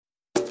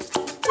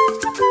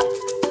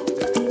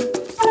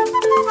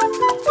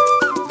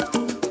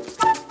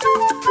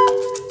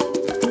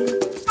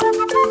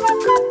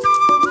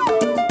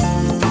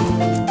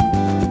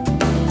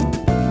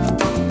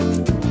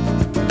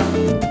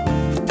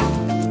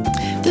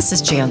This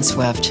is Jan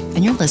Swift,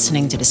 and you're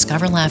listening to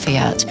Discover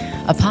Lafayette,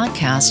 a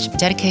podcast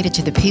dedicated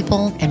to the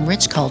people and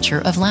rich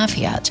culture of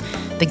Lafayette,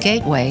 the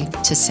gateway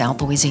to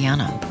South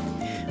Louisiana.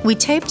 We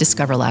tape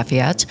Discover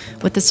Lafayette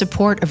with the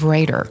support of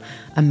Raider,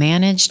 a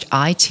managed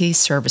IT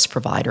service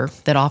provider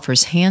that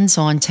offers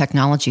hands-on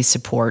technology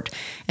support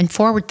and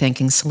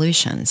forward-thinking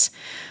solutions.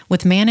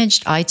 With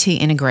managed IT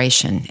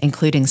integration,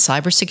 including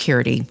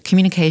cybersecurity,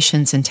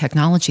 communications, and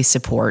technology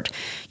support,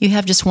 you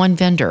have just one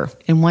vendor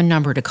and one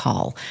number to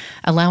call,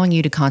 allowing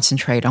you to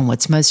concentrate on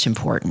what's most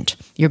important,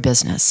 your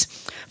business.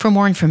 For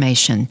more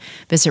information,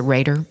 visit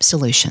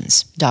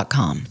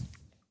RaiderSolutions.com.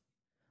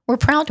 We're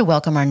proud to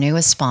welcome our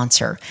newest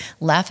sponsor,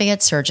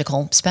 Lafayette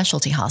Surgical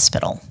Specialty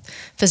Hospital.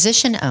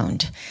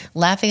 Physician-owned,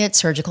 Lafayette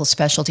Surgical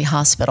Specialty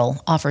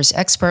Hospital offers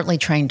expertly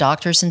trained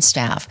doctors and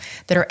staff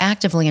that are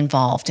actively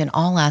involved in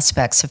all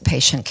aspects of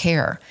patient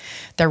care.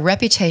 Their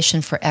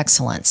reputation for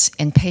excellence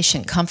in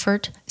patient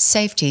comfort,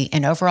 safety,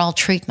 and overall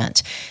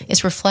treatment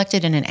is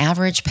reflected in an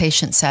average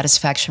patient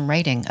satisfaction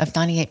rating of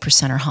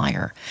 98% or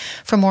higher.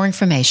 For more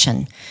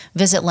information,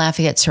 visit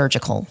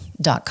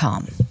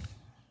LafayetteSurgical.com.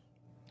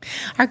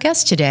 Our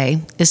guest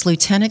today is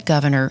Lieutenant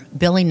Governor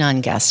Billy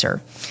Nungesser.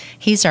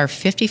 He's our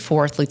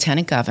 54th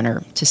Lieutenant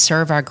Governor to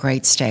serve our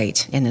great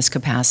state in this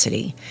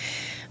capacity.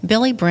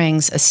 Billy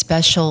brings a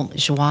special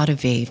joie de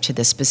vivre to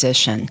this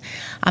position.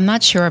 I'm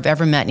not sure I've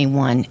ever met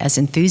anyone as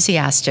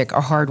enthusiastic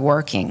or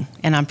hardworking,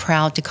 and I'm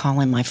proud to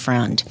call him my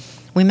friend.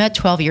 We met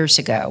 12 years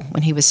ago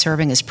when he was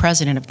serving as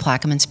president of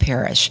Plaquemines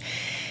Parish.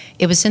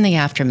 It was in the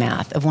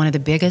aftermath of one of the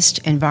biggest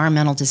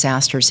environmental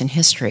disasters in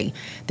history,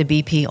 the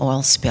BP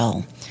oil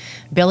spill.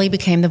 Billy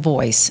became the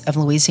voice of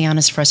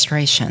Louisiana's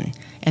frustration,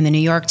 and the New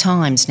York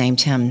Times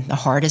named him the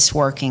hardest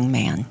working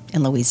man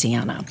in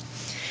Louisiana.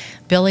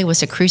 Billy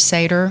was a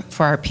crusader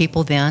for our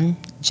people then,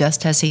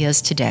 just as he is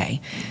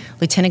today.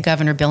 Lieutenant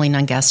Governor Billy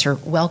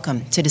Nungesser,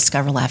 welcome to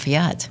Discover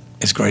Lafayette.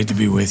 It's great to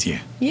be with you.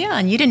 Yeah,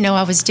 and you didn't know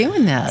I was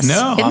doing this.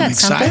 No, Isn't I'm that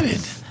excited.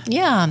 Something?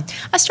 Yeah,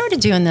 I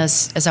started doing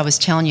this, as I was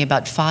telling you,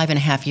 about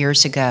 5.5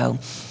 years ago,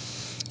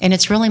 and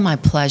it's really my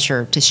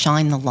pleasure to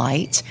shine the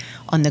light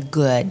on the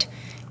good,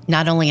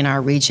 not only in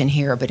our region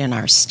here, but in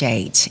our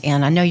state.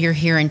 And I know you're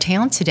here in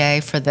town today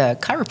for the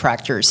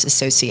Chiropractors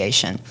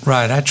Association.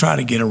 Right. I try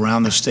to get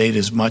around the state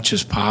as much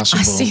as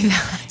possible. I see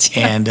that.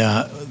 Yeah. And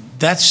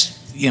that's,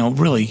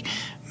 really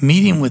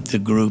meeting with the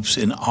groups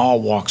in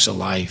all walks of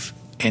life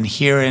and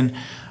hearing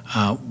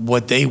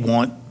what they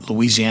want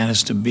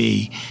Louisiana's to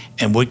be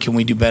and what can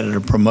we do better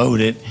to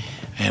promote it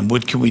and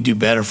what can we do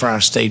better for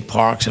our state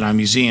parks and our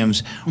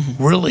museums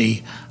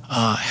really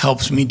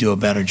helps me do a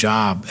better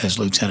job as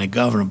Lieutenant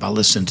Governor by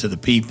listening to the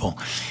people.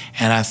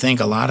 And I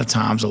think a lot of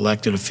times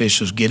elected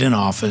officials get in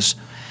office,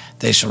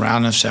 they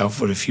surround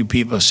themselves with a few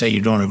people that say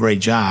you're doing a great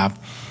job,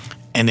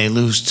 and they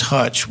lose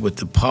touch with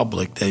the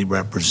public they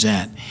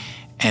represent.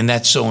 And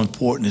that's so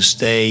important to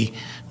stay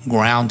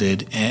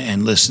grounded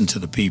and listen to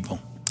the people.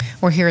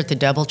 We're here at the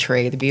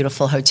Doubletree, the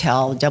beautiful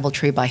hotel,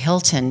 Doubletree by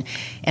Hilton,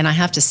 and I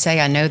have to say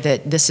I know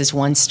that this is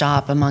one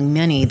stop among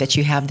many that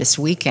you have this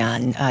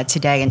weekend,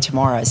 today and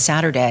tomorrow,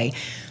 Saturday,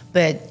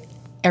 but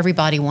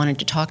everybody wanted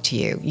to talk to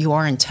you. You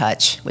are in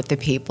touch with the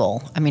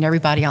people. I mean,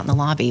 everybody out in the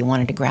lobby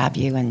wanted to grab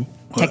you and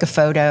take a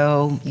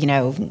photo,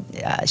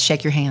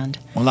 shake your hand.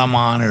 Well, I'm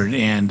honored,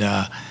 and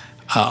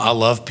I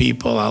love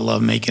people. I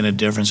love making a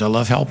difference. I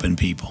love helping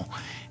people.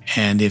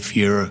 And if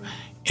you're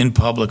in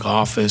public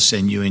office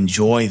and you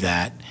enjoy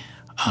that,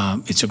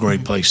 it's a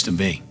great place to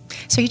be.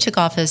 So you took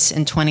office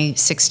in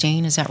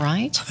 2016, is that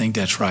right? I think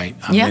that's right.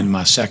 I'm in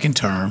my second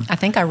term. I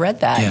think I read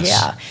that, yes.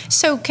 Yeah.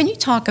 So can you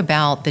talk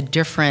about the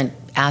different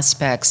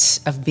aspects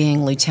of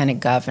being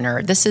Lieutenant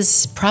Governor? This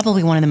is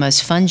probably one of the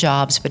most fun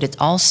jobs, but it's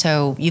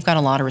also, you've got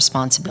a lot of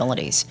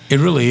responsibilities. It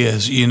really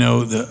is.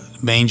 The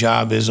main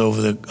job is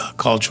over the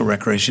cultural,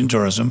 recreation,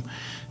 tourism,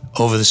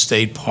 over the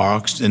state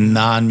parks and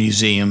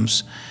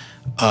non-museums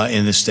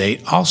in the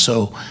state.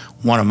 Also,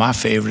 one of my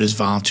favorite is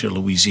Volunteer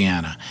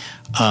Louisiana.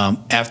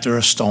 After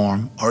a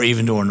storm, or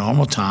even during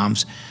normal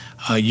times,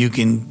 you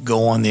can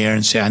go on there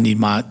and say, I need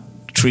my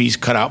trees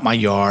cut out my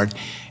yard,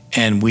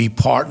 and we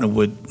partner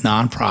with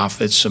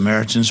nonprofits,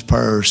 Samaritan's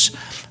Purse,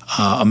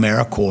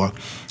 AmeriCorps.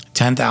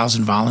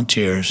 10,000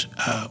 volunteers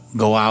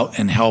go out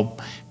and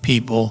help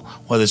people,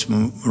 whether it's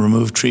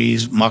remove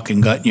trees, muck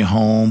and gut in your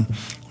home,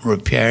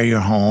 repair your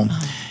home.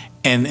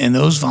 And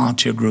those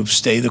volunteer groups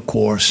stay the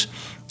course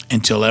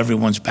until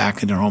everyone's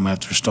back in their home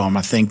after a storm.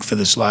 I think for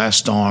this last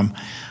storm,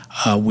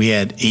 we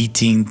had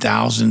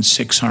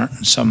 18,600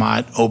 and some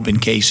odd open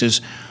cases.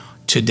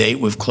 To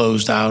date, we've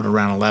closed out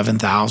around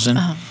 11,000.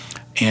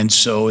 And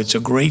so it's a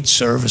great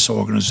service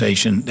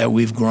organization that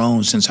we've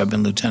grown since I've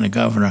been Lieutenant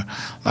Governor,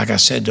 like I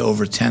said, to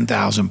over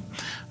 10,000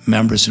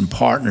 members and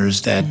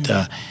partners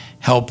that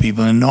help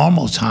people. In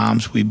normal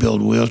times, we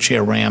build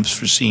wheelchair ramps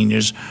for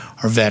seniors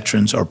or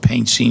veterans or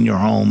paint senior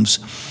homes.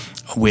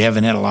 We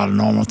haven't had a lot of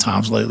normal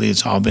times lately.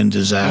 It's all been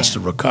disaster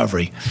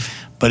recovery.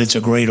 But it's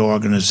a great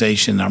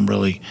organization I'm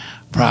really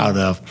proud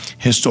of.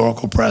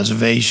 Historical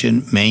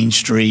preservation, Main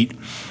Street,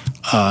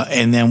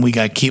 And then we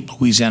got Keep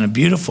Louisiana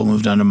Beautiful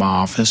moved under my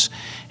office,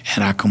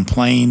 and I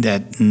complained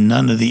that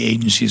none of the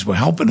agencies were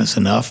helping us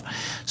enough.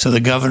 So the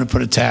governor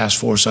put a task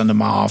force under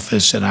my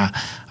office, and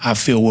I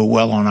feel we're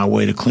well on our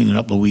way to cleaning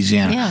up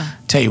Louisiana. Yeah.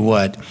 Tell you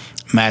what,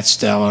 Matt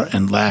Steller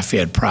and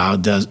Lafayette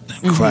Proud does an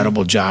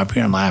incredible job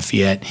here in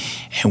Lafayette,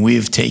 and we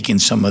have taken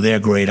some of their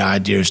great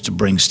ideas to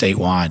bring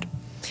statewide.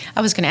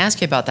 I was going to ask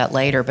you about that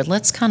later, but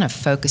let's kind of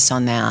focus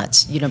on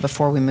that,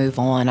 before we move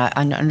on. I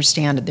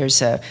understand that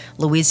there's a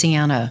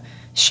Louisiana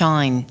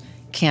Shine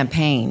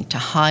campaign to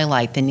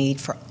highlight the need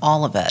for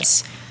all of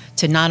us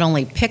to not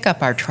only pick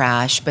up our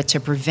trash, but to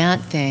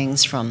prevent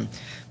things from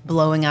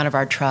blowing out of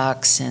our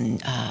trucks.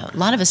 And a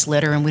lot of us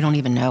litter and we don't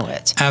even know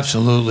it.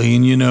 Absolutely.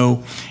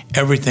 And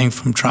everything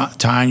from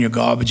tying your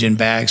garbage in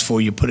bags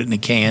before you put it in a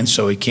can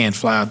so it can't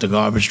fly out the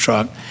garbage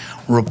truck,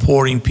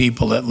 reporting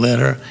people that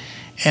litter,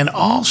 and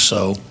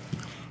also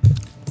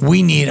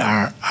we need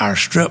our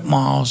strip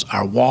malls,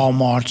 our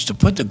Walmarts to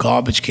put the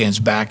garbage cans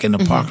back in the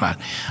parking lot.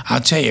 I'll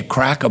tell you,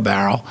 Cracker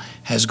Barrel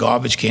has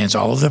garbage cans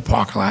all over their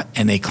parking lot,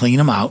 and they clean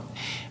them out,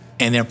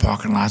 and their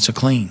parking lots are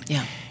clean.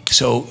 Yeah.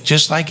 So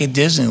just like at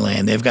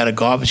Disneyland, they've got a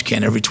garbage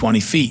can every 20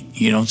 feet.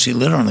 You don't see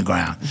litter on the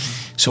ground.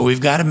 So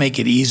we've got to make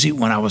it easy.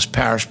 When I was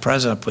parish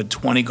president, I put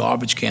 20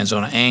 garbage cans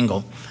on an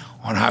angle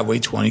on Highway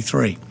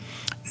 23.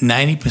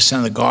 90%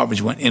 of the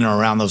garbage went in or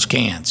around those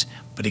cans,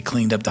 but it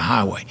cleaned up the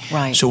highway.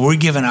 Right. So we're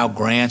giving out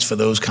grants for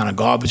those kind of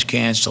garbage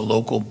cans to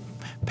local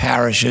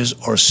parishes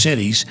or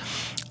cities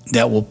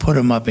that will put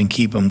them up and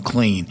keep them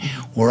clean.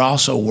 We're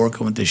also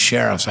working with the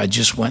sheriffs. I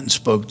just went and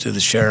spoke to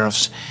the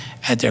sheriffs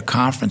at their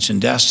conference in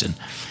Destin,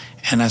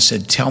 and I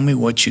said, tell me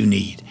what you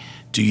need.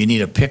 Do you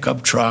need a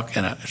pickup truck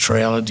and a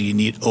trailer? Do you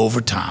need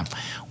overtime?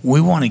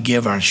 We want to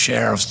give our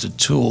sheriffs the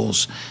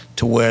tools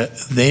to where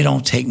they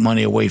don't take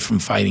money away from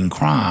fighting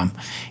crime.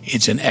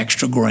 It's an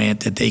extra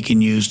grant that they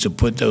can use to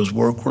put those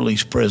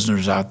work-release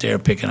prisoners out there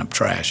picking up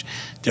trash.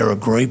 They're a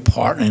great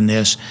partner in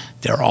this.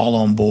 They're all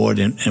on board,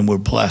 and we're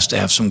blessed to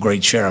have some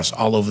great sheriffs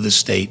all over the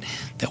state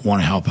that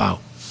want to help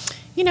out.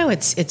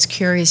 It's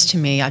curious to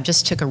me. I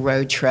just took a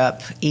road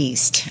trip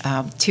east.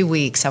 2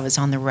 weeks I was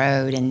on the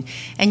road,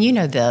 and you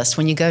know this,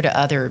 when you go to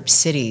other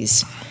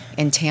cities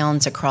and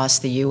towns across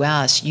the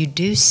U.S., you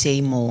do see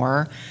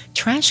more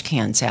trash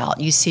cans out.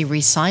 You see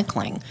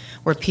recycling,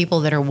 where people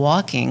that are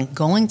walking,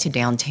 going to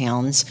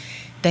downtowns,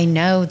 they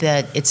know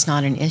that it's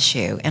not an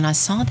issue. And I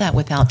saw that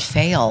without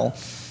fail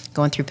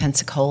going through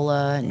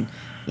Pensacola, and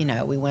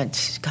we went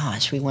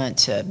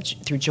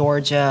through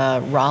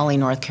Georgia, Raleigh,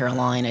 North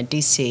Carolina,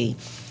 D.C.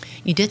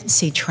 You didn't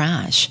see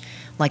trash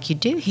like you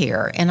do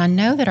here. And I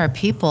know that our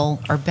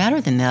people are better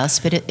than this,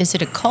 but is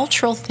it a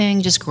cultural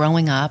thing, just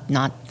growing up,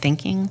 not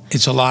thinking?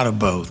 It's a lot of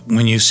both.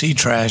 When you see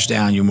trash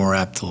down, you're more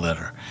apt to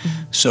litter.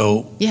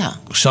 So yeah,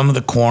 some of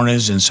the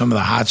corners and some of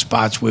the hot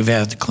spots we've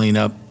had to clean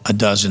up a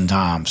dozen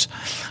times.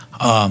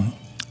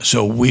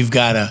 So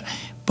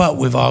but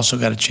we've also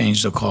got to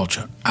change the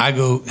culture. I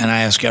go and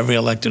I ask every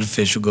elected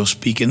official, go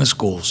speak in the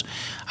schools.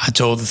 I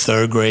told the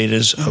third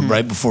graders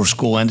right before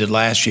school ended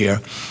last year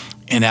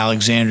in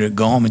Alexandria,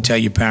 go home and tell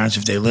your parents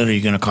if they litter,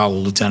 you're going to call the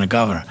lieutenant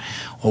governor.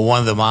 Well, one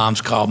of the moms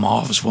called my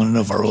office, wanted to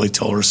know if I really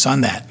told her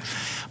son that.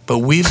 But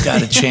we've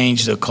got to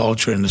change the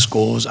culture in the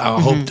schools. I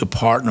hope to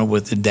partner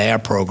with the DARE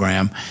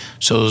program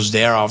so those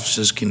DARE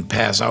officers can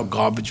pass out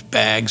garbage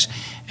bags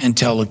and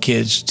tell the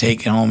kids,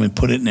 take it home and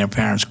put it in their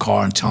parents'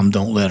 car and tell them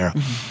don't litter.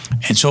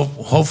 And so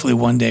hopefully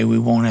one day we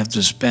won't have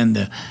to spend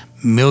the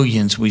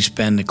millions we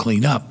spend to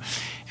clean up.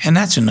 And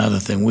that's another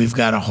thing. We've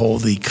got to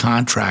hold the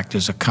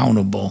contractors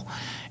accountable,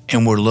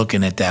 and we're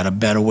looking at that, a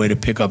better way to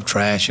pick up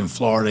trash. In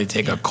Florida, they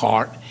take a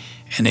cart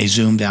and they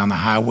zoom down the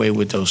highway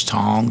with those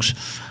tongs.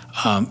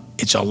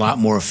 It's a lot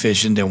more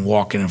efficient than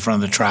walking in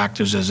front of the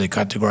tractors as they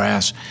cut the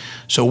grass.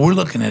 So we're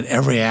looking at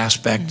every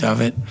aspect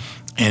of it,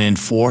 and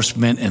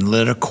enforcement and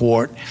litter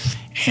court.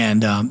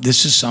 And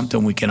this is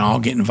something we can all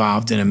get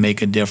involved in and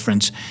make a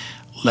difference.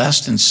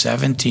 Less than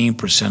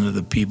 17% of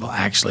the people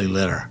actually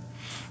litter.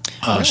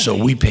 Really?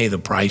 So we pay the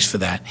price for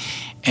that.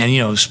 And,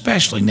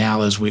 especially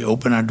now as we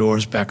open our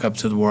doors back up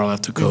to the world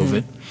after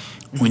COVID,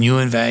 when you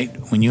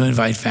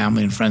invite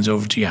family and friends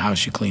over to your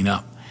house, you clean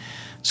up.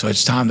 So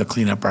it's time to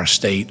clean up our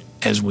state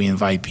as we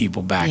invite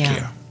people back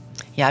here.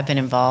 Yeah, I've been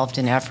involved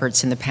in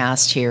efforts in the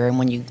past here, and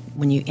when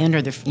you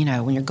enter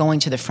when you're going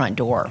to the front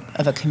door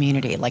of a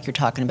community like you're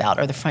talking about,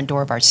 or the front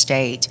door of our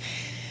state,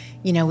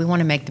 we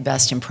want to make the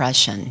best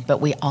impression, but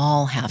we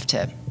all have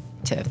to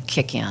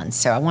kick in.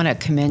 So I want to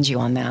commend you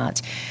on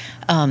that.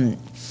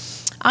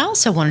 I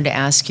also wanted to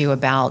ask you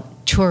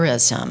about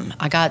tourism.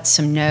 I got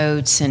some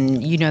notes,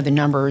 and the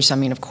numbers,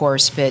 of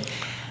course, but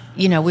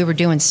we were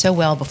doing so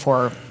well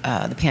before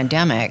the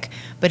pandemic,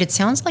 but it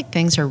sounds like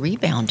things are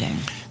rebounding.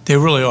 They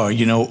really are.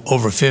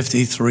 Over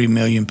 53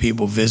 million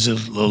people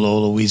visited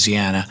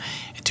Louisiana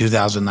in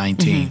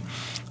 2019.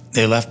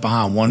 They left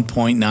behind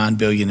 $1.9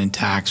 billion in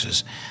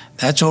taxes.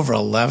 That's over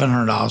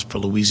 $1,100 per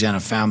Louisiana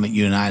family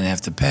you and I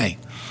have to pay.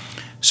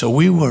 So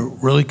we were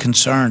really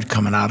concerned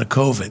coming out of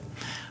COVID.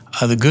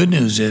 The good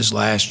news is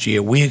last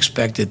year we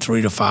expected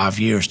 3 to 5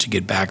 years to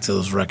get back to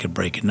those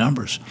record-breaking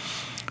numbers.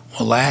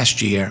 Well,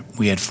 last year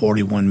we had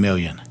 41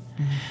 million.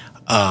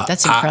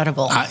 That's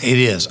incredible. It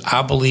is.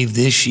 I believe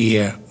this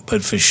year,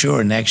 but for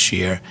sure next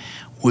year,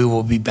 we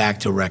will be back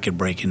to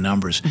record-breaking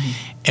numbers.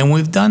 And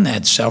we've done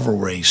that several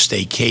ways: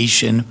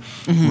 staycation,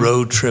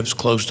 road trips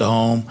close to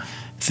home,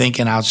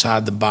 thinking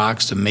outside the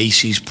box, the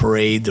Macy's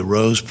Parade, the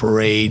Rose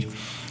Parade,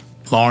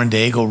 Lauren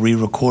Daigle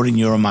re-recording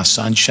 "You're My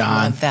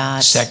Sunshine,"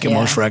 second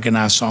most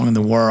recognized song in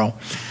the world,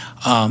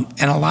 and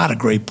a lot of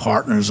great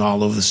partners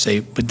all over the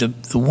state. But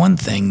the one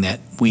thing that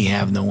we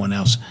have, no one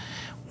else,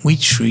 we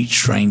treat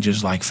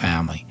strangers like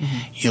family.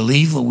 You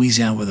leave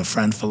Louisiana with a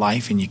friend for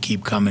life, and you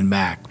keep coming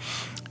back.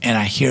 And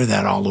I hear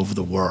that all over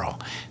the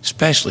world,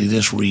 especially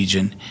this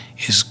region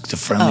is the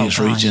friendliest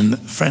region, the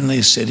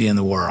friendliest city in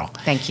the world.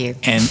 Thank you.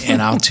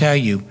 And I'll tell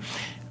you,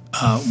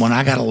 when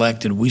I got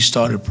elected, we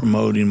started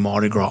promoting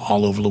Mardi Gras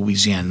all over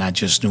Louisiana, not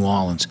just New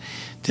Orleans.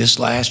 This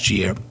last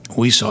year,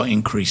 we saw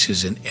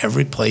increases in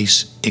every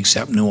place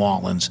except New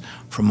Orleans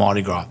for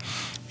Mardi Gras.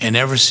 And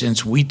ever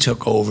since we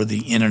took over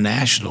the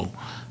international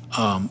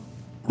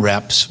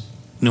reps,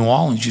 New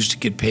Orleans used to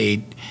get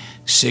paid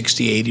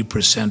 60,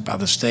 80% by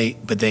the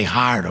state, but they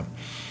hired them.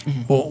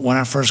 Well, when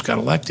I first got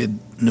elected,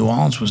 New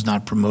Orleans was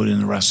not promoting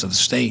the rest of the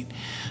state.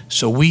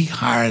 So we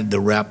hired the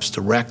reps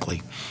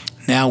directly.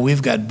 Now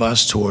we've got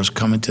bus tours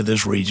coming to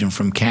this region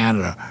from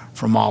Canada,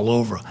 from all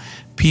over.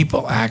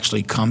 People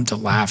actually come to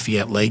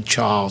Lafayette, Lake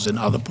Charles, and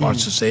other parts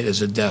of the state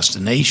as a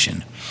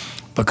destination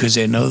because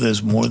they know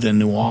there's more than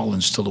New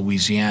Orleans to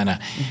Louisiana.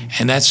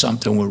 And that's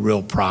something we're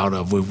real proud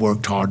of. We've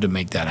worked hard to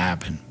make that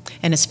happen.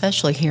 And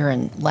especially here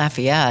in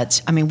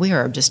Lafayette, I mean, we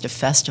are just a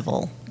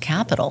festival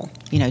capital.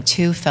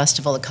 2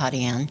 Festival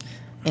Acadiens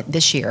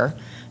this year,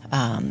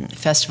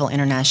 Festival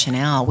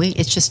International.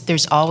 It's just,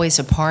 there's always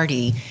a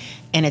party,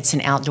 and it's an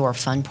outdoor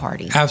fun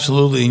party.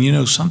 Absolutely.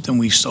 And something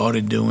we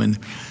started doing,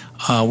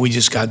 we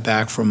just got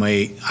back from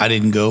I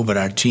didn't go, but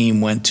our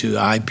team went to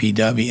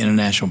IPW,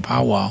 International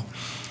Powwow.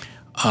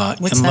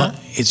 What's that?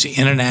 It's the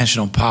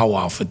International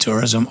Powwow for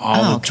tourism,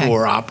 all the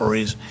tour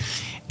operators.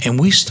 And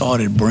we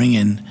started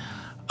bringing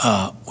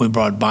we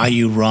brought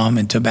Bayou Rum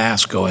and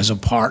Tabasco as a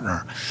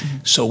partner.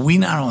 So we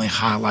not only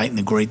highlighting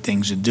the great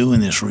things to do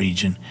in this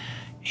region,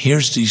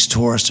 here's these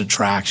tourist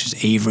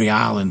attractions, Avery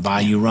Island,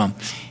 Bayou Rum,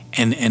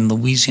 and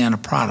Louisiana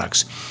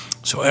products.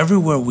 So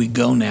everywhere we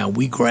go now,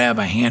 we grab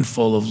a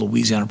handful of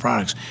Louisiana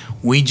products.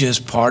 We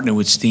just partnered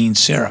with Steen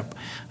Syrup.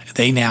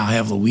 They now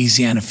have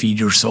Louisiana Feed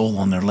Your Soul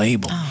on their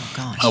label. Oh,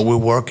 gosh. We're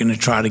working to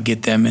try to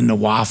get them into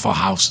Waffle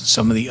House and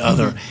some of the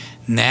other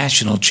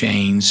national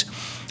chains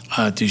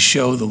to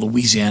show the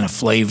Louisiana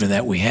flavor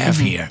that we have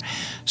here.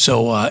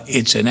 So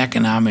it's an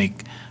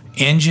economic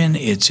engine.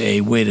 It's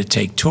a way to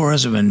take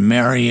tourism and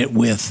marry it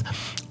with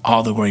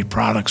all the great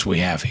products we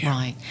have here.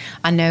 Right.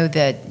 I know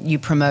that you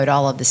promote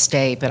all of the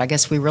state, but I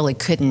guess we really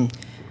couldn't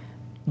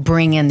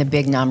bring in the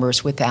big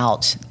numbers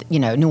without,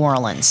 New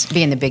Orleans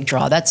being the big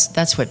draw.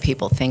 That's what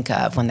people think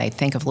of when they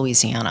think of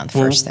Louisiana, the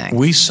first thing.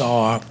 We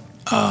saw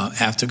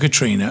after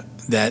Katrina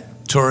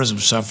that tourism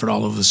suffered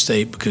all over the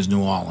state because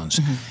New Orleans.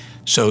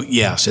 So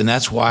yes, and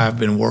that's why I've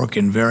been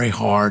working very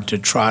hard to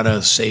try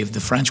to save the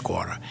French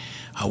Quarter.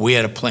 We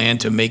had a plan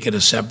to make it a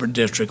separate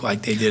district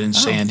like they did in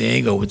San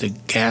Diego with the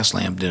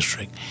Gaslamp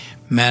District,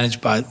 managed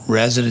by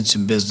residents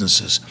and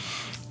businesses.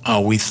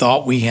 We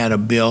thought we had a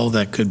bill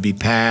that could be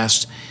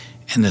passed,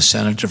 and the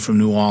senator from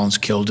New Orleans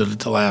killed it at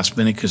the last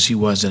minute because he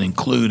wasn't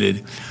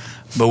included.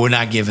 But we're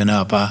not giving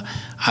up.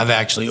 I've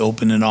actually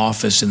opened an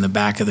office in the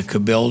back of the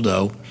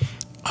Cabildo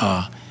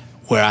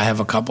where I have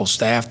a couple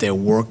staff there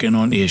working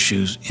on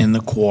issues in the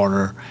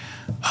quarter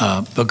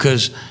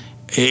because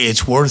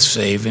it's worth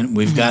saving.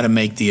 We've got to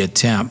make the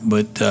attempt,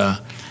 but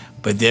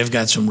they've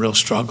got some real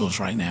struggles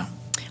right now.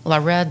 Well, I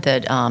read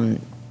that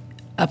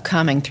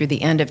upcoming through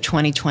the end of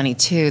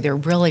 2022, there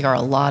really are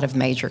a lot of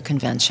major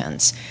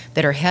conventions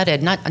that are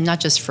headed, not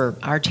just for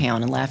our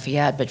town in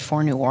Lafayette, but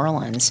for New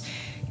Orleans.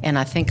 And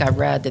I think I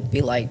read that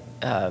be like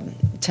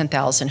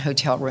 10,000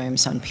 hotel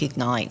rooms on peak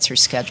nights are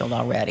scheduled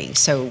already.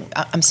 So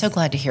I'm so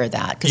glad to hear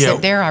that because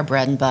they're our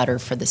bread and butter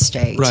for the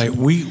state. Right.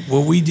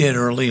 What we did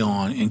early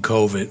on in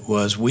COVID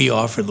was we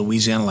offered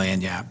Louisiana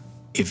Lagniappe.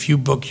 If you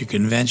book your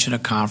convention or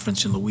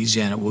conference in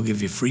Louisiana, we'll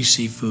give you free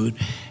seafood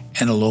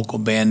and a local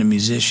band and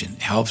musician.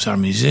 It helps our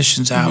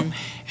musicians out and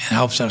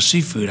helps our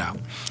seafood out.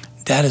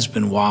 That has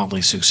been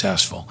wildly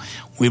successful.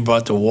 We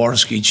brought the water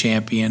ski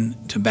champion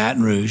to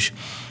Baton Rouge.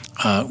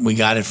 We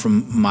got it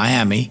from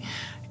Miami,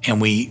 and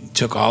we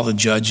took all the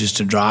judges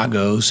to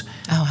Drago's,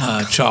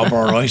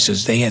 Charbroiled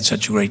Oysters. They had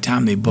such a great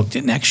time, they booked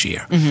it next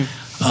year.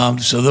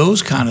 So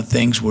those kind of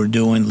things we're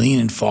doing,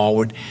 leaning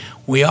forward.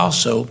 We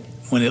also,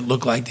 when it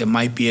looked like there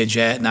might be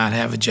not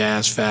have a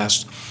Jazz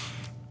Fest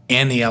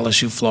and the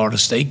LSU Florida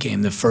State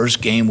game, the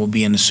first game will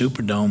be in the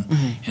Superdome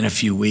in a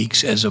few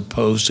weeks as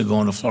opposed to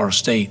going to Florida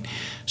State.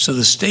 So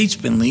the state's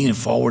been leaning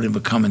forward and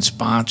becoming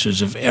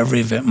sponsors of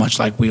every event, much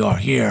like we are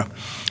here,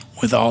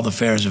 with all the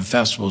fairs and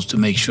festivals to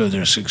make sure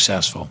they're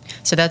successful.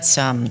 So that's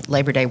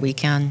Labor Day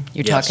weekend.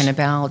 You're Yes. talking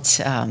about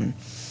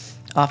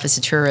Office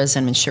of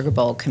Tourism and Sugar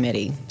Bowl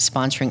Committee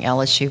sponsoring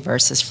LSU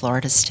versus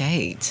Florida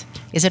State.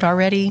 Is it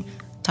already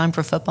time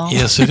for football?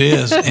 Yes, it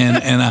is.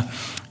 And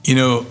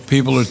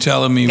people are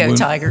telling me Go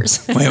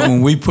Tigers.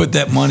 when we put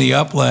that money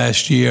up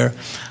last year,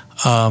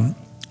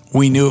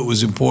 we knew it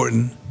was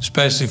important,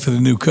 especially for the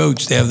new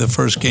coach, to have the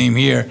first game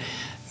here,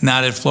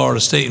 not at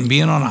Florida State. And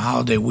being on a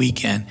holiday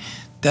weekend,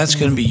 that's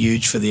going to be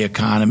huge for the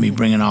economy,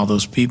 bringing all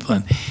those people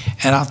in.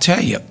 And I'll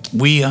tell you,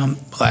 we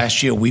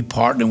last year we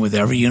partnered with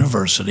every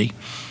university.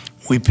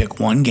 We pick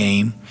one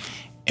game,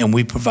 and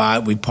we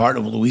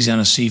partner with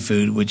Louisiana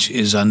Seafood, which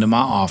is under my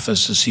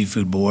office, the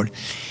Seafood Board,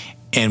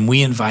 and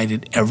we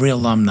invited every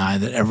alumni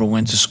that ever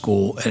went to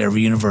school at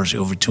every university,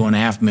 over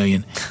 2.5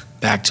 million,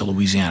 back to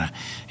Louisiana.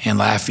 And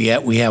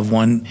Lafayette, we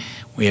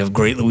have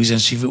great Louisiana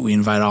Seafood. We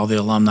invite all the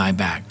alumni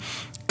back.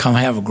 Come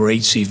have a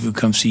great seafood.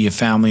 Come see your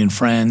family and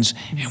friends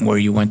and where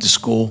you went to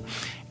school.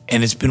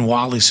 And it's been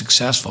wildly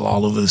successful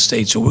all over the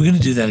state. So we're going to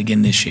do that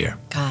again this year.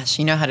 Gosh,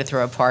 you know how to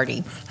throw a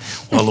party.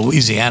 Well,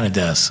 Louisiana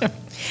does.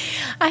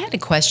 I had a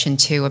question,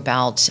 too,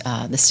 about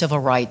the Civil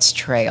Rights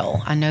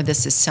Trail. I know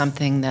this is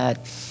something that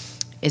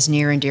is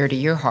near and dear to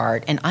your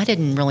heart, and I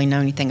didn't really know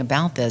anything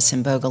about this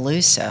in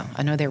Bogalusa.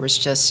 I know there was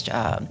just,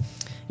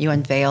 you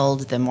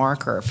unveiled the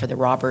marker for the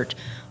Robert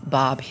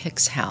Bob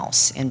Hicks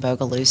House in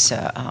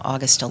Bogalusa,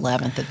 August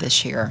 11th of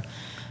this year.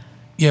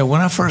 Yeah,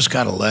 when I first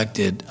got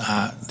elected,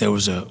 there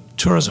was a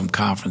tourism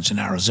conference in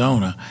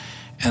Arizona,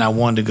 and I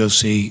wanted to go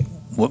see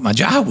what my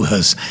job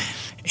was.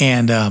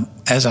 And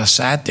as I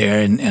sat there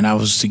and I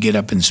was to get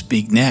up and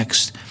speak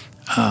next,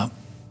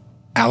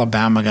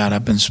 Alabama got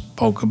up and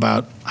spoke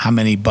about how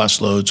many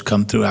busloads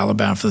come through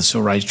Alabama for the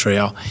Civil Rights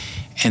Trail,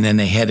 and then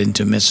they head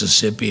into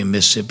Mississippi, and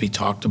Mississippi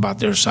talked about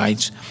their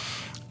sites.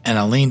 And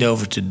I leaned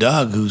over to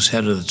Doug, who's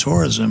head of the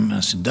tourism, and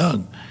I said,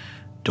 Doug,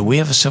 do we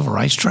have a Civil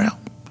Rights Trail?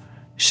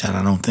 He said,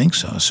 I don't think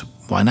so. I said,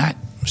 why not?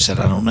 He said,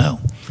 I don't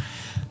know.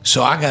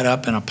 So I got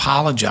up and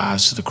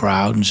apologized to the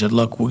crowd and said,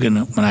 look,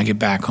 when I get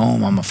back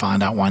home, I'm going to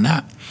find out why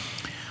not.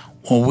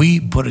 Well, we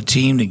put a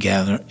team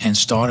together and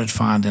started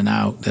finding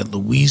out that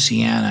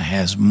Louisiana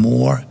has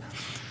more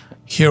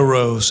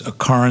heroes,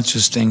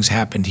 occurrences, things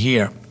happened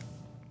here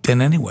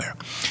than anywhere.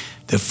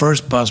 The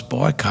first bus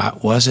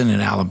boycott wasn't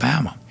in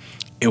Alabama.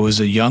 It was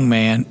a young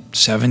man,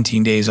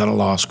 17 days out of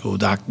law school,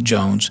 Dr.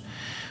 Jones,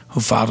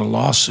 who filed a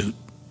lawsuit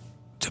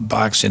to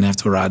box and have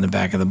to ride in the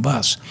back of the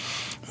bus.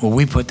 Well,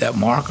 we put that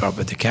marker up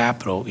at the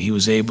Capitol. He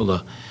was able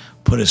to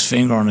put his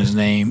finger on his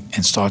name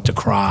and start to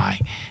cry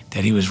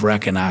that he was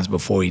recognized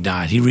before he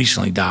died. He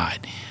recently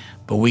died,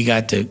 but we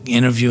got to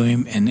interview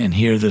him and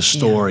hear the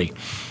story.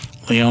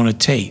 Yeah. Leona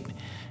Tate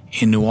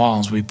in New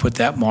Orleans, we put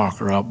that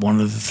marker up, one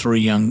of the 3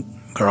 young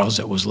girls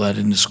that was led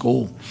into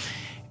school.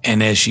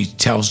 And as she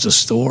tells the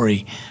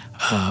story,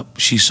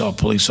 she saw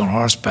police on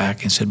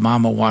horseback and said,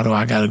 Mama, why do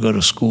I got to go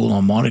to school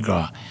on Mardi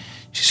Gras?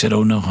 She said,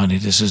 oh, no, honey,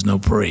 this is no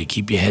parade.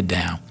 Keep your head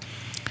down.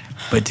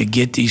 But to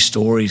get these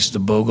stories, the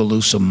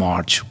Bogalusa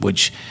March,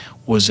 which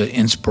was an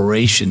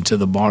inspiration to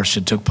the march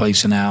that took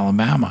place in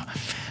Alabama,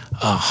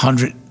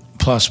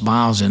 100-plus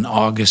miles in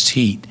August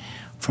heat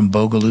from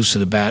Bogalusa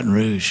to Baton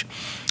Rouge.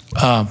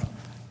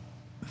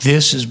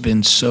 This has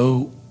been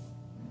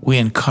we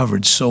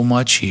uncovered so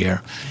much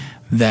here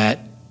that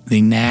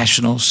the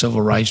National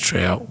Civil Rights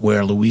Trail,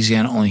 where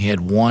Louisiana only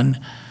had one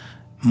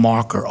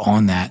marker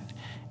on that,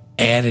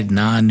 added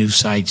 9 new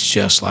sites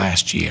just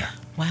last year.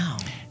 Wow.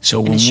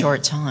 So in a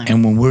short time.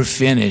 And when we're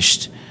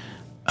finished,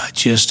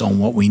 just on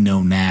what we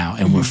know now,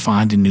 and we're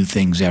finding new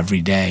things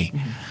every day,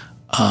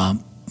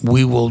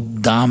 we will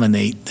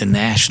dominate the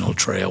national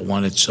trail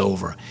when it's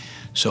over.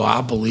 So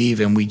I believe,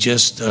 and we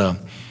just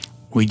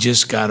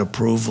got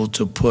approval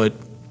to put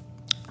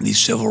the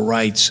Civil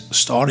Rights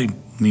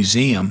Starting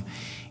Museum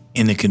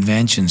in the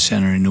convention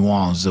center in New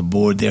Orleans. The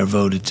board there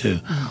voted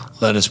to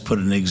let us put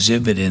an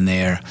exhibit in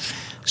there.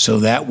 So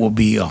that will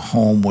be a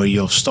home where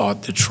you'll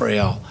start the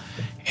trail.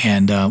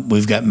 And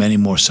we've got many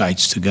more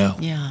sites to go.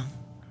 Yeah,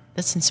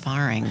 that's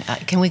inspiring.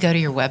 Can we go to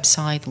your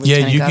website, the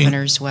Lieutenant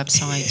Governor's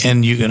website?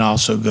 And you can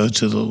also go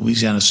to the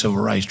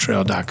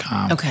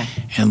LouisianaCivilRightsTrail.com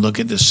and look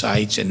at the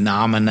sites and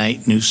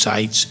nominate new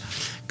sites,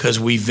 because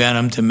we vet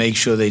them to make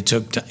sure they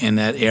took in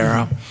that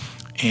era.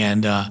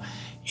 And,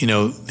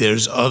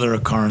 there's other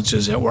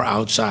occurrences that were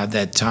outside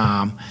that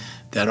time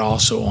that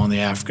also on the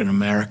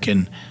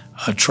African-American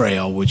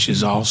trail, which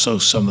is also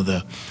some of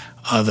the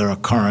other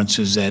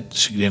occurrences, that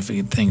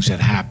significant things that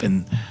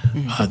happen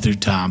through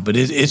time. But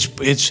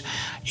it's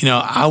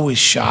I was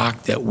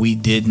shocked that we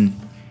didn't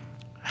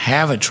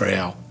have a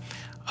trail.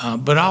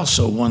 But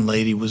also one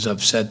lady was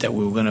upset that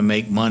we were going to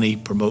make money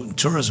promoting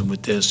tourism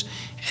with this,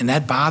 and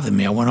that bothered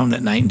me. I went home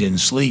that night and didn't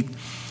sleep.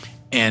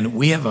 And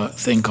we have a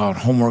thing called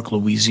Homework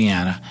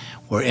Louisiana,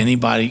 where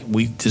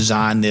we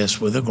designed this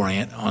with a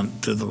grant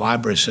through the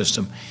library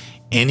system.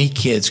 Any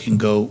kids can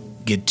go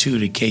get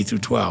tutored K through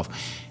 12.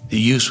 The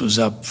use was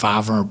up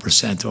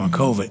 500% during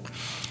COVID.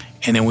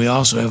 And then we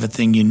also have a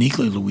thing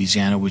uniquely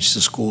Louisiana, which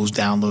the schools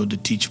download to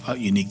teach about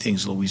unique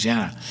things in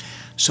Louisiana.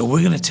 So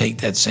we're going to take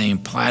that same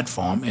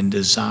platform and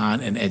design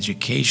an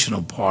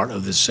educational part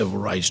of the Civil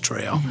Rights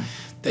Trail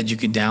that you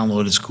can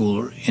download at school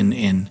or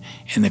in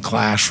the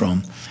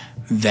classroom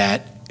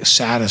that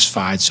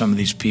satisfied some of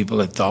these people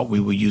that thought we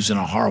were using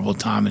a horrible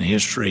time in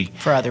history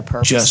for other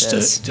purposes,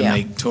 just to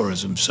make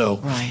tourism.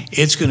 So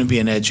it's going to be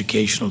an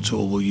educational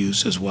tool we'll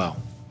use as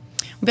well.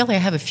 Billy, I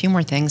have a few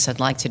more things I'd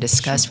like to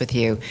discuss with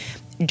you.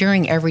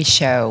 During every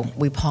show,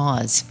 we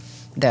pause,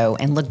 though,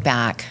 and look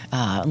back,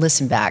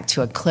 listen back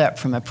to a clip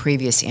from a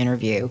previous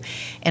interview.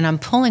 And I'm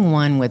pulling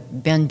one with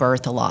Ben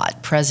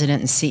Berthelot,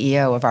 President and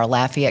CEO of our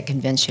Lafayette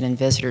Convention and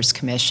Visitors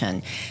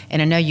Commission.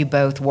 And I know you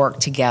both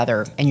work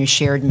together in your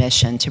shared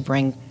mission to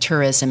bring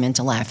tourism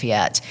into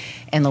Lafayette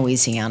and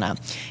Louisiana.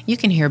 You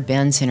can hear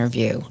Ben's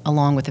interview,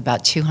 along with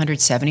about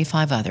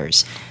 275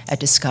 others, at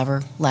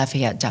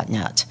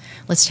discoverlafayette.net.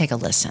 Let's take a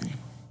listen.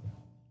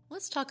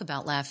 Let's talk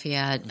about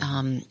Lafayette.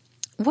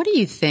 What do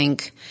you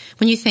think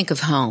when you think of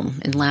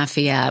home in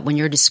Lafayette, when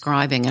you're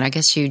describing it? I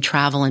guess you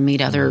travel and meet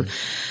other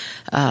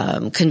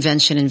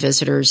convention and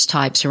visitors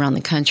types around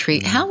the country.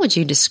 How would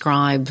you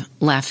describe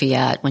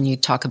Lafayette when you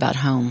talk about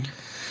home?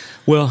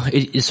 Well,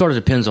 it sort of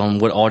depends on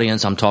what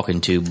audience I'm talking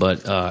to,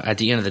 but at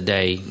the end of the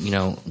day,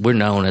 we're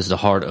known as the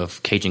heart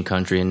of Cajun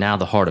country and now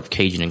the heart of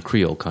Cajun and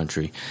Creole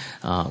country.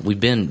 We've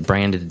been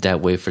branded that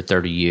way for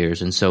 30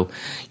 years, and so,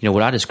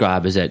 what I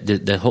describe is that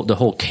the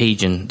whole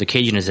Cajun, the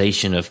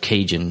Cajunization of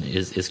Cajun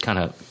is kind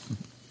of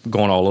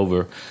going all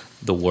over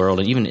the world,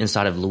 and even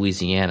inside of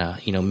Louisiana,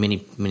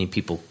 many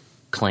people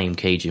claim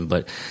Cajun,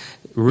 but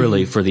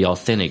really for the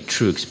authentic,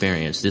 true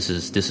experience, this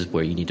is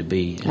where you need to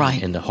be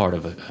in the heart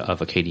of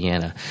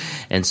Acadiana.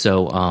 And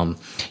so,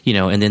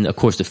 and then of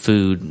course the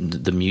food,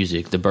 the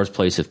music, the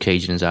birthplace of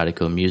Cajun and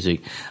Zydeco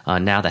music,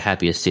 now the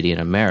happiest city in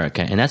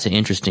America. And that's an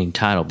interesting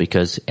title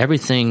because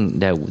everything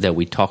that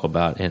we talk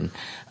about and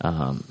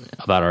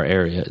about our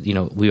area,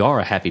 we are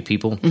a happy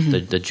people,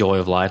 the joy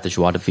of life, the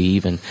joie de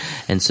vivre,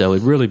 and so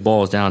it really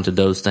boils down to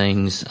those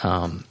things.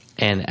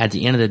 And at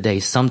the end of the day,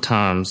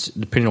 sometimes,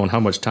 depending on how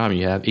much time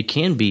you have,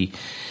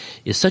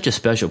 it's such a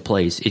special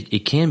place.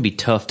 It can be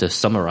tough to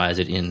summarize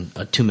it in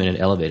a 2-minute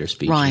elevator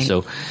speech. Right.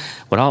 So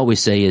what I always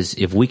say is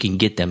if we can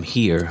get them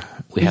here,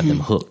 we have them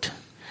hooked.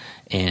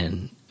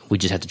 And we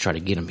just have to try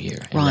to get them here.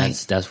 And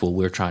that's what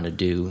we're trying to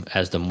do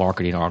as the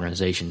marketing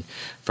organization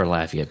for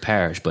Lafayette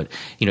Parish. But,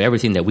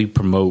 everything that we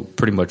promote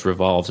pretty much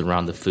revolves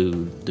around the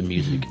food, the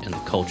music, and the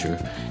culture.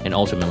 And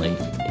ultimately,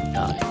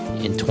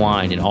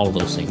 entwined in all of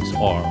those things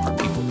are our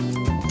people.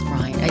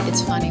 Right.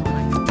 It's funny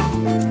when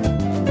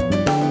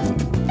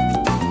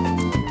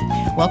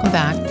Welcome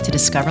back to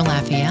Discover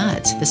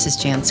Lafayette. This is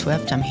Jan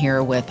Swift. I'm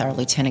here with our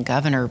Lieutenant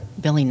Governor,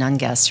 Billy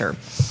Nungesser.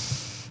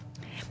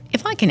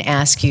 If I can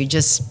ask you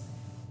just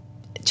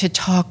to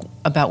talk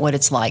about what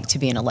it's like to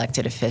be an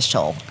elected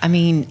official. I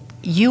mean,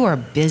 you are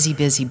busy,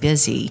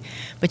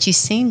 but you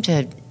seem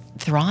to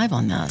thrive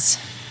on this.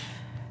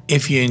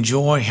 If you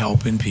enjoy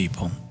helping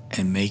people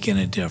and making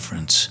a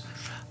difference,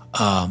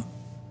 and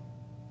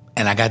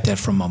I got that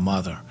from my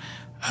mother,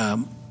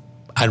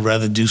 I'd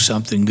rather do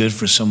something good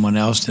for someone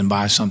else than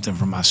buy something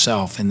for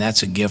myself, and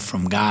that's a gift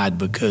from God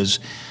because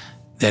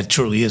that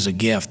truly is a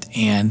gift.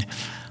 And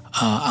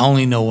I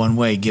only know one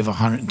way: give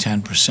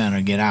 110%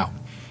 or get out.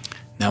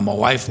 Now, my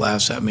wife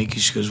laughs at me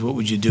because she goes, "What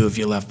would you do if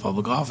you left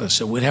public office?"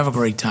 So we'd have a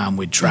great time.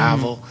 We'd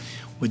travel.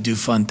 We'd do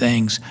fun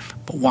things.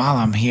 But while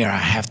I'm here, I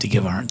have to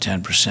give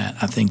 110%.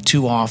 I think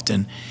too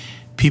often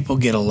people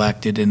get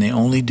elected and they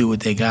only do what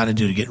they got to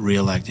do to get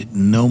reelected.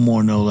 No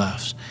more, no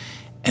less.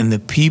 And the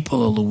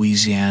people of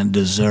Louisiana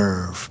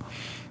deserve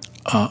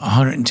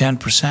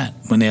 110%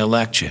 when they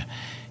elect you,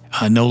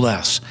 no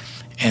less.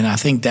 And I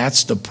think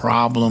that's the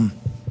problem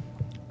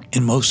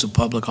in most of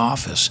public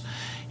office.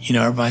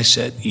 Everybody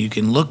said you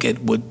can look at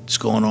what's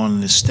going on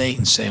in the state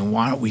and say,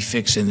 why aren't we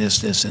fixing this,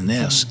 this, and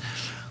this?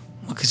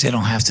 Well, because they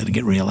don't have to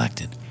get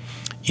reelected.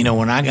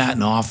 When I got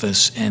in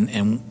office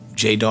and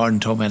Jay Darden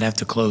told me I'd have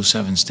to close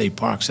 7 state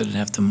parks, I didn't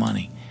have the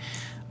money.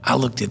 I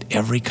looked at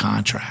every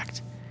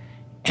contract,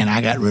 and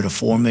I got rid of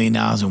 $4 million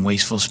in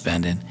wasteful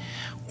spending.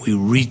 We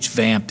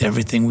revamped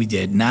everything we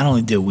did. Not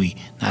only did we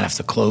not have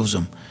to close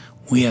them,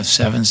 we have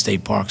 7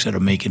 state parks that are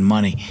making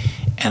money,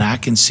 and I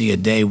can see a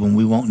day when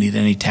we won't need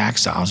any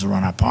tax dollars to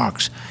run our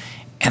parks.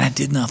 And I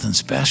did nothing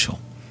special.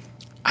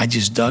 I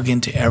just dug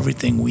into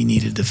everything we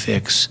needed to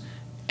fix,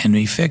 and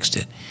we fixed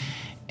it.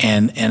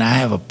 And I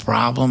have a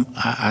problem.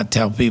 I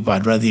tell people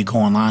I'd rather you go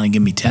online and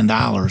give me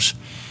 $10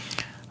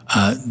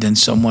 than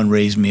someone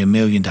raise me $1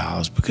 million,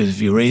 because if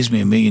you raise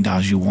me $1 million,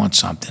 you want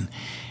something.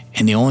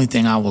 And the only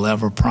thing I will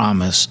ever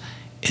promise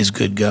is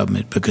good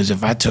government, because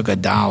if I took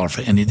 $1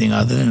 for anything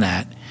other than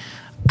that,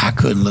 I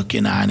couldn't look you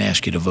in the eye and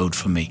ask you to vote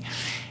for me.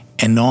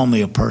 And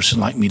normally a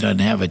person like me doesn't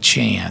have a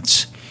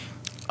chance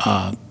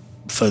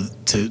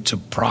to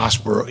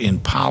prosper in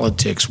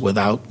politics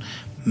without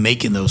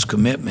making those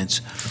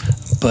commitments.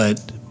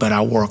 But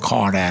I work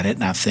hard at it,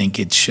 and I think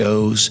it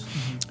shows.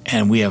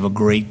 And we have a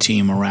great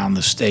team around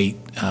the state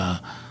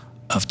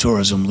of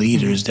tourism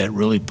leaders that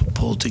really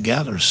pulled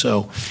together.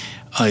 So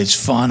it's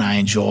fun. I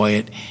enjoy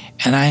it.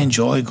 And I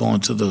enjoy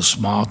going to those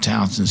small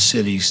towns and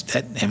cities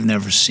that have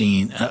never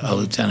seen a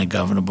lieutenant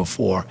governor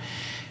before,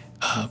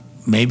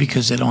 maybe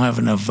because they don't have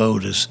enough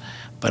voters.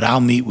 But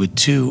I'll meet with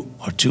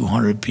 200 or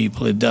 200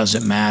 people. It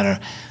doesn't matter.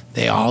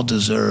 They all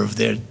deserve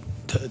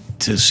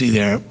to see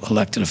their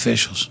elected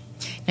officials.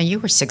 Now, you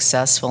were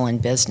successful in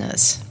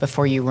business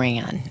before you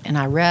ran, and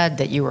I read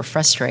that you were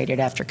frustrated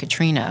after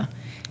Katrina,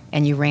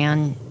 and you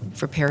ran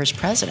for parish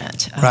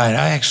president. Right.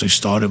 I actually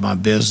started my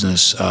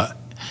business.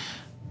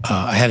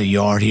 I had a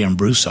yard here in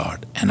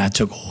Broussard, and I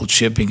took old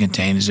shipping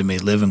containers and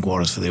made living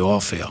quarters for the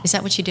oil field. Is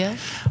that what you did?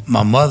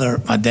 My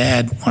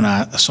dad, when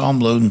I saw him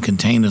loading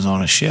containers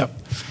on a ship,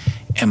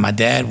 and my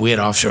dad, we had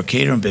offshore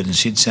catering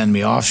business. He'd send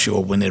me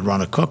offshore when they'd run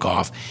a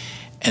cook-off,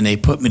 and they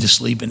put me to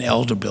sleep in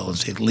elder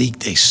buildings. They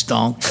leaked, they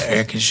stunk, the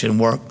air conditioning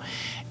worked.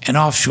 And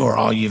offshore,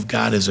 all you've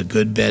got is a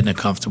good bed and a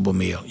comfortable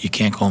meal. You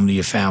can't go home to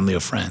your family or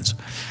friends.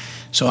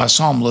 So I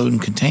saw him loading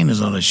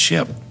containers on a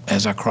ship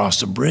as I crossed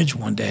the bridge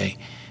one day,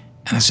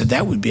 and I said,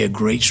 that would be a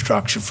great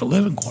structure for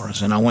living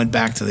quarters. And I went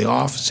back to the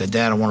office and said,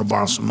 Dad, I want to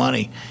borrow some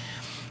money.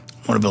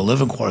 I want to build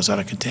living quarters out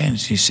of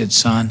containers. He said,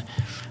 son,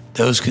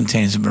 those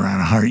containers have been around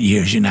 100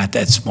 years. You're not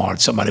that smart.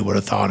 Somebody would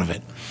have thought of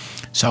it.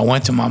 So I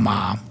went to my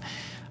mom.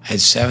 I had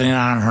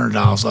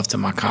 $7,900 left in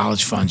my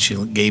college fund. She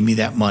gave me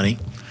that money.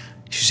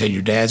 She said,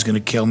 your dad's going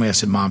to kill me. I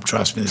said, Mom,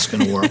 trust me, this is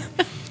going to work.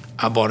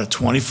 I bought a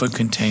 20-foot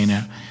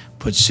container,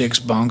 put 6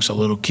 bunks, a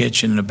little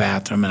kitchen, and a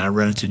bathroom, and I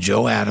rented to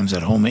Joe Adams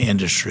at Home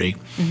Industry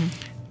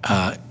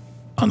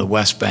on the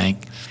West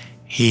Bank.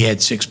 He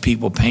had 6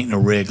 people painting a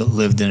rig,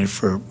 lived in it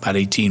for about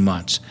 18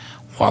 months.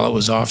 While I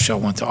was offshore, I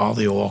went to all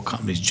the oil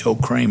companies. Joe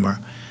Kramer,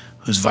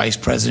 who's vice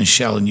president of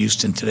Shell in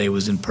Houston today,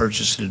 was in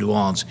purchase in New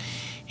Orleans.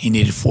 He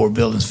needed 4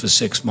 buildings for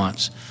 6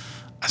 months.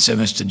 I said,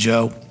 Mr.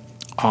 Joe,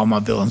 all my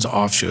buildings are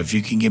offshore. If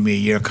you can give me a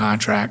year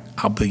contract,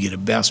 I'll build you the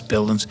best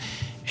buildings.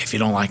 If you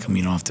don't like them,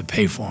 you don't have to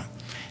pay for them.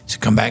 So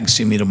come back and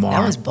see me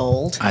tomorrow. That was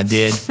bold. I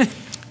did.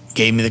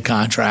 Gave me the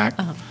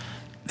contract.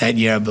 That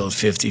year I built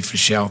 50 for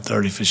Shell,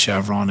 30 for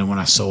Chevron. And when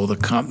I sold the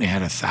company, I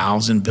had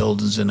 1,000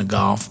 buildings in the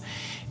Gulf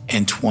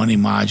and 20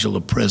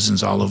 modular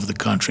prisons all over the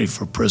country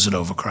for prison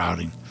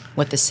overcrowding.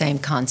 With the same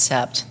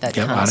concept, that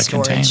Yep, kind out of of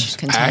storage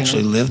containers. I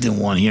actually lived in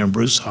one here in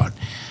Broussard.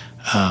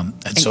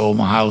 I'd sold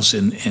my house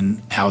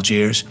in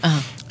Algiers,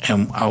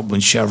 and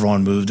when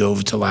Chevron moved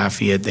over to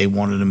Lafayette, they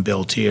wanted them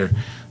built here.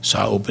 So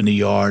I opened a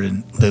yard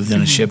and lived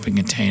in a shipping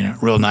container,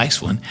 real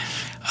nice one.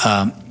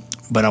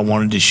 But I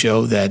wanted to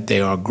show that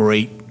they are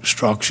great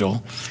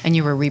structural. And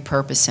you were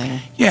repurposing.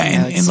 Yeah, you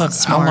know, and look,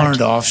 smart. I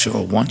learned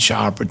offshore, 1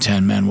 shower per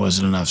 10 men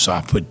wasn't enough, so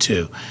I put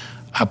 2.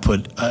 I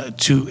put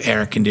 2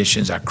 air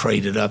conditions. I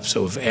crated up,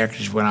 so if air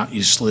conditioner went out,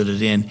 you slid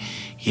it in.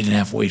 You didn't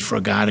have to wait for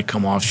a guy to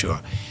come offshore.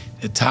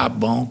 The top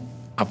bunk,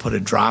 I put a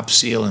drop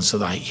ceiling so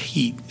that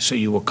heat, so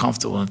you were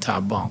comfortable in the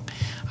top bunk.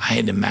 I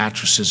had the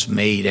mattresses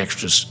made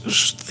extra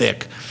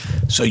thick,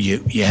 so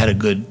you had a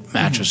good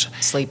mattress.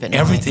 Sleep at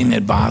Everything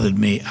night. that bothered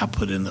me, I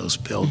put in those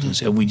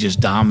buildings, and we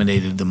just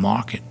dominated the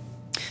market.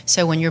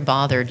 So when you're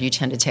bothered, you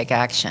tend to take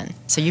action.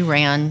 So you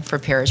ran for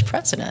parish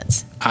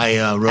president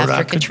I wrote after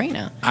out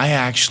Katrina. I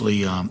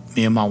actually,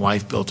 me and my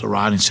wife built a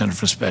riding center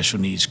for special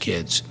needs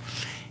kids,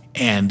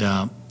 and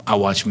I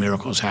watched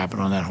miracles happen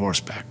on that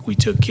horseback. We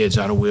took kids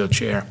out of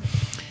wheelchair,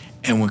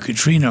 and when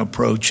Katrina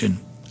approached, and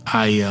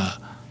I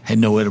had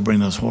nowhere to bring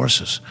those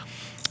horses,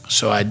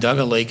 so I dug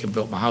a lake and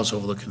built my house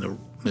overlooking the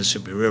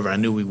Mississippi River. I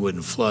knew we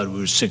wouldn't flood. We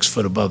were 6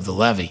 foot above the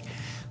levee.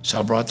 So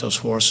I brought those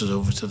horses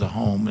over to the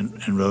home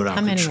and rode out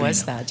How many Katrina.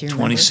 was that? Do you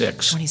remember?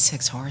 26.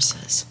 26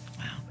 horses.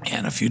 Wow.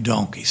 And a few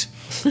donkeys.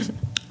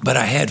 But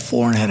I had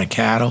 400 head of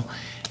cattle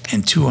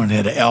and 200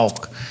 head of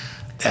elk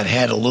that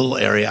had a little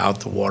area out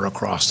the water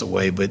across the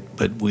way, but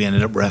we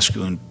ended up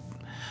rescuing.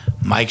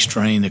 Mike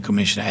Strain, the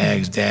commissioner of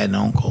Ag's dad and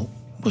uncle,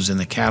 was in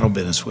the cattle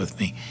business with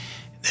me.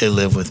 They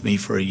lived with me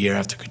for a year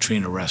after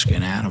Katrina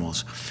rescuing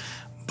animals.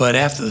 But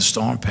after the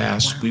storm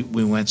passed,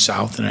 we went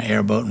south in an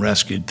airboat and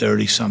rescued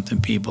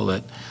 30-something people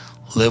that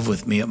lived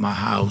with me at my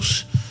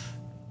house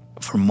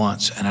for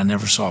months, and I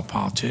never saw a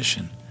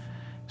politician.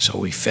 So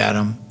we fed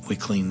them, we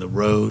cleaned the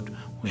road,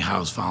 we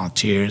housed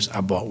volunteers,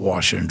 I bought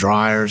washer and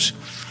dryers.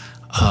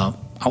 I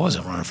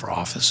wasn't running for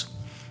office,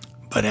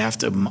 but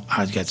after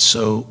I got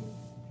so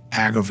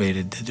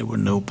aggravated that there were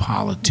no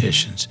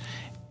politicians,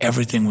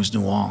 everything was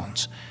New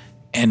Orleans.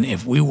 And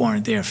if we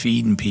weren't there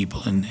feeding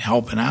people and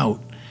helping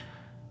out,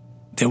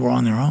 they were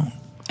on their own.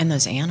 And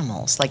those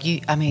animals,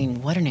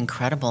 what an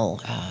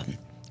incredible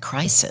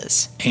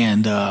crisis.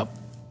 And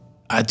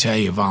I tell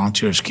you,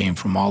 volunteers came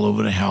from all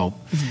over to help,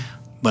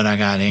 but I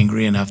got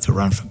angry enough to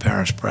run for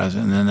parish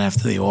president. And then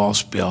after the oil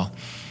spill,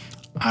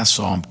 I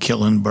saw them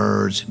killing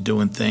birds and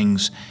doing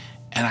things,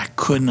 and I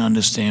couldn't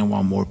understand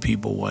why more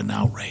people wasn't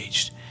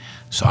outraged.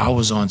 So I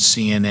was on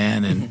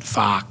CNN and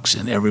Fox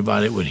and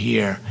everybody would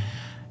hear,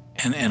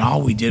 and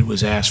all we did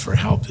was ask for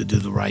help to do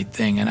the right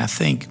thing. And I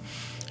think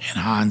in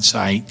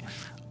hindsight,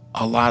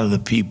 a lot of the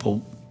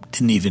people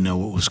didn't even know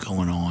what was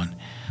going on.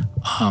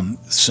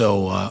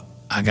 So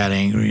I got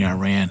angry and I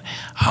ran.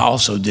 I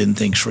also didn't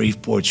think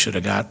Shreveport should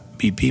have got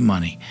BP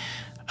money.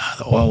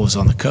 The oil was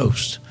on the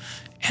coast,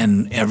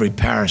 and every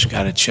parish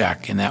got a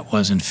check, and that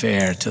wasn't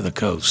fair to the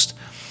coast.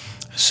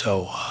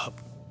 So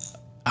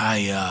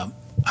I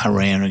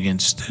ran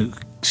against the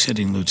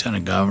sitting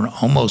lieutenant governor,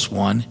 almost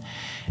won,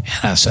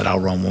 and I said I'll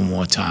run one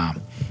more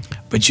time.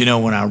 But you know,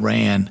 when I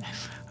ran,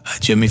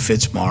 Jimmy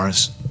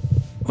Fitzmaurice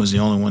was the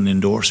only one that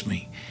endorsed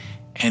me.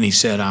 And he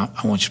said, I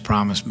want you to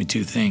promise me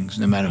two things.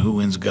 No matter who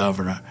wins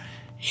governor,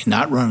 you're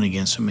not running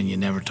against him and you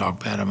never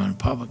talk bad of him in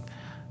public.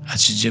 I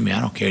said, Jimmy,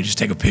 I don't care. Just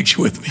take a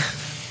picture with me.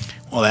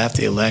 Well,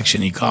 after the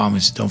election, he called me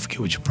and said, don't forget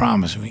what you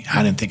promised me.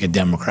 I didn't think a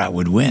Democrat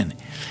would win.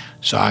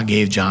 So I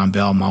gave John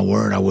Bell my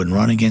word. I wouldn't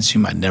run against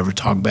him. I'd never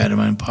talk bad of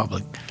him in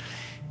public.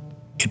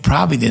 It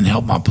probably didn't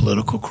help my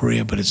political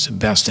career, but it's the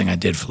best thing I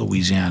did for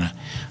Louisiana.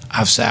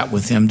 I've sat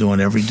with him during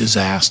every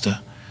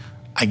disaster.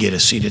 I get a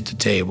seat at the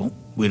table.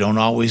 We don't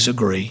always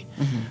agree.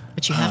 Mm-hmm.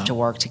 But you have to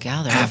work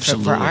together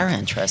absolutely. for our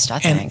interest, I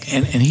think.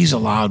 And he's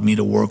allowed me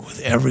to work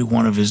with every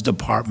one of his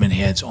department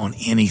heads on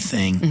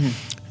anything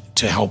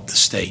to help the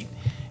state.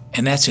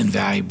 And that's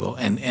invaluable.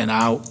 And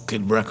I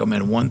could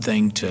recommend one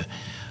thing to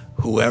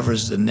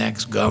whoever's the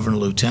next governor,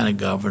 lieutenant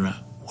governor,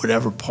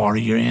 whatever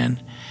party you're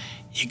in,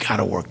 you got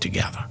to work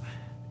together.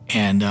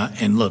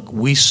 And look,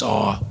 we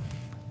saw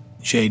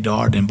Jay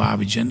Darden and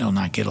Bobby Jindal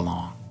not get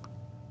along.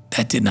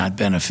 That did not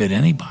benefit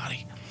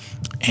anybody.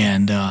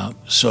 And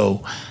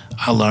so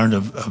I learned a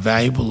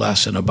valuable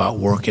lesson about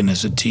working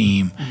as a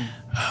team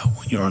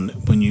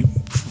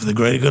for the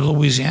greater good of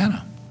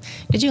Louisiana.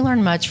 Did you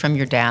learn much from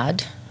your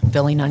dad,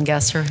 Billy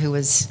Nungesser, who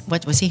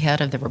was he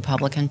head of the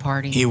Republican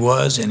Party? He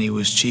was, and he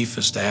was chief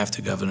of staff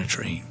to Governor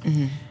Treen.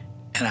 Mm-hmm.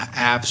 And I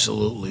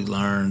absolutely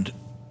learned.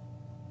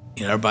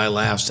 Everybody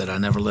laughs that I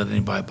never let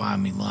anybody buy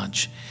me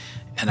lunch.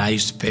 And I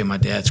used to pay my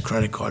dad's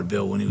credit card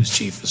bill when he was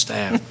chief of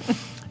staff.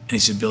 And he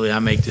said, Billy, I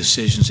make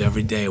decisions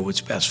every day of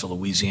what's best for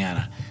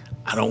Louisiana.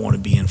 I don't want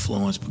to be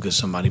influenced because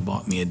somebody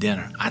bought me a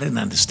dinner. I didn't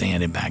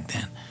understand it back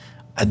then.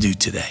 I do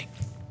today.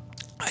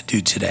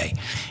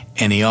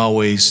 And he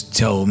always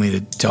told me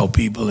to tell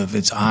people if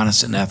it's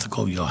honest and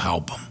ethical, you'll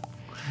help them.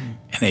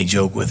 And they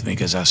joke with me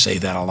because I say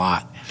that a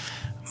lot.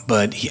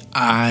 But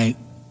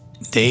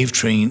Dave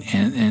Treen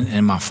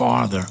and my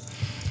father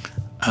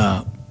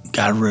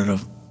got rid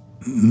of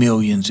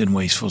millions in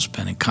wasteful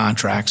spending,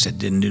 contracts that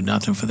didn't do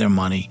nothing for their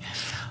money,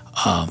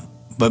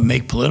 but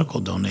make political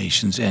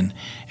donations. And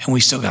we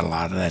still got a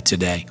lot of that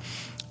today.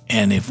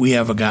 And if we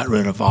ever got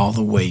rid of all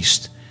the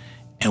waste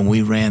and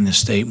we ran the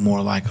state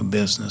more like a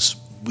business,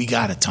 we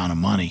got a ton of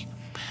money.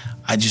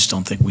 I just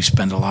don't think we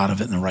spend a lot of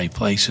it in the right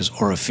places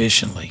or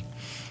efficiently.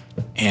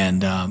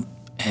 And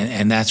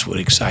that's what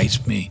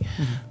excites me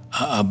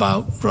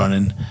about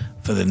running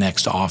for the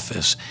next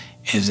office,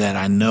 is that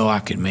I know I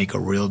could make a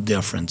real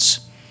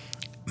difference.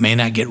 May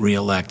not get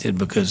reelected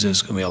because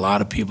there's going to be a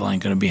lot of people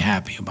ain't going to be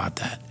happy about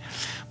that.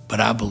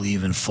 But I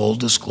believe in full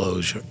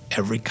disclosure,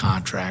 every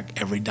contract,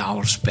 every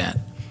dollar spent,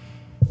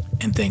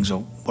 and things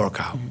will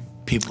work out.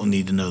 People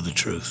need to know the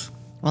truth.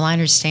 Well, I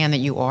understand that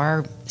you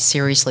are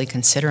seriously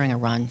considering a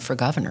run for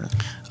governor.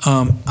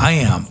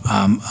 I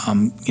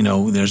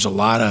am. There's a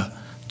lot of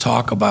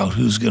talk about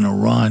who's going to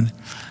run.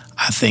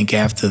 I think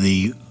after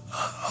the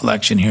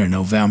election here in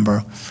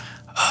November,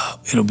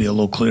 it'll be a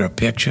little clearer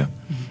picture.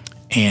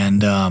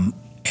 And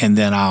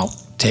then I'll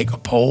take a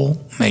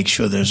poll, make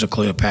sure there's a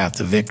clear path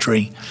to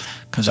victory,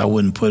 because I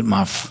wouldn't put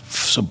my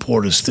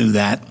supporters through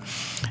that.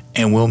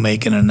 And we'll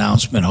make an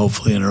announcement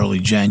hopefully in early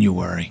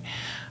January.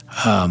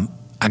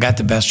 I got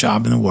the best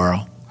job in the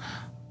world.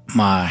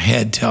 My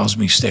head tells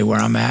me stay where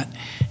I'm at,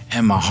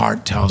 and my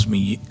heart tells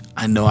me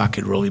I know I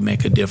could really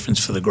make a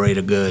difference for the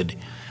greater good.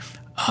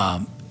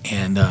 So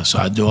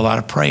I do a lot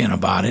of praying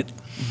about it,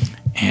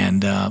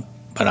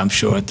 but I'm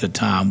sure at the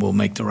time we'll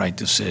make the right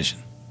decision.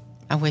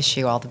 I wish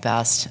you all the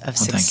best of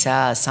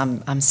success.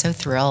 I'm so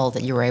thrilled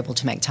that you were able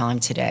to make time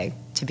today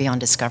to be on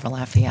Discover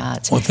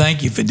Lafayette. Well,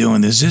 thank you for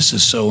doing this. This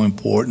is so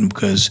important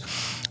because,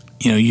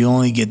 you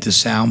only get the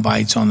sound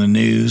bites on the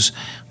news.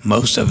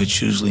 Most of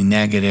it's usually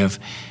negative.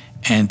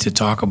 And to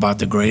talk about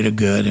the greater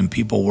good and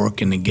people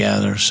working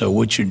together. So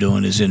what you're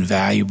doing is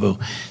invaluable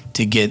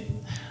to get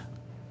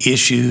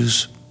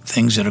issues,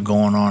 things that are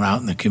going on out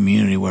in the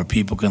community where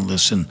people can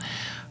listen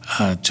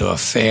to a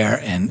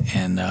fair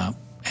and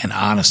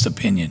honest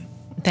opinion.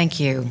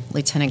 Thank you,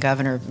 Lieutenant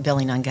Governor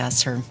Billy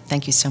Nungesser.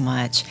 Thank you so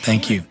much.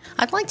 Thank you.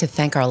 I'd like to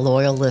thank our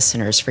loyal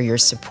listeners for your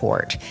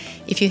support.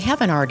 If you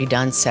haven't already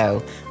done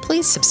so,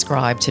 please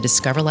subscribe to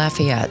Discover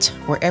Lafayette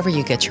wherever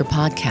you get your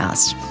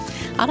podcast.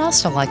 I'd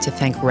also like to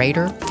thank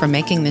Raider for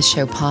making this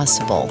show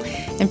possible.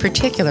 In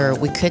particular,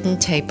 we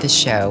couldn't tape this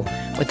show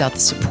without the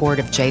support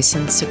of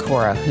Jason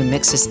Sikora, who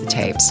mixes the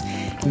tapes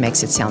and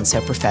makes it sound so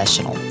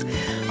professional.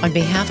 On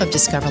behalf of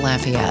Discover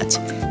Lafayette,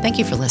 thank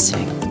you for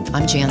listening.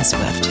 I'm Jan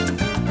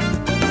Swift.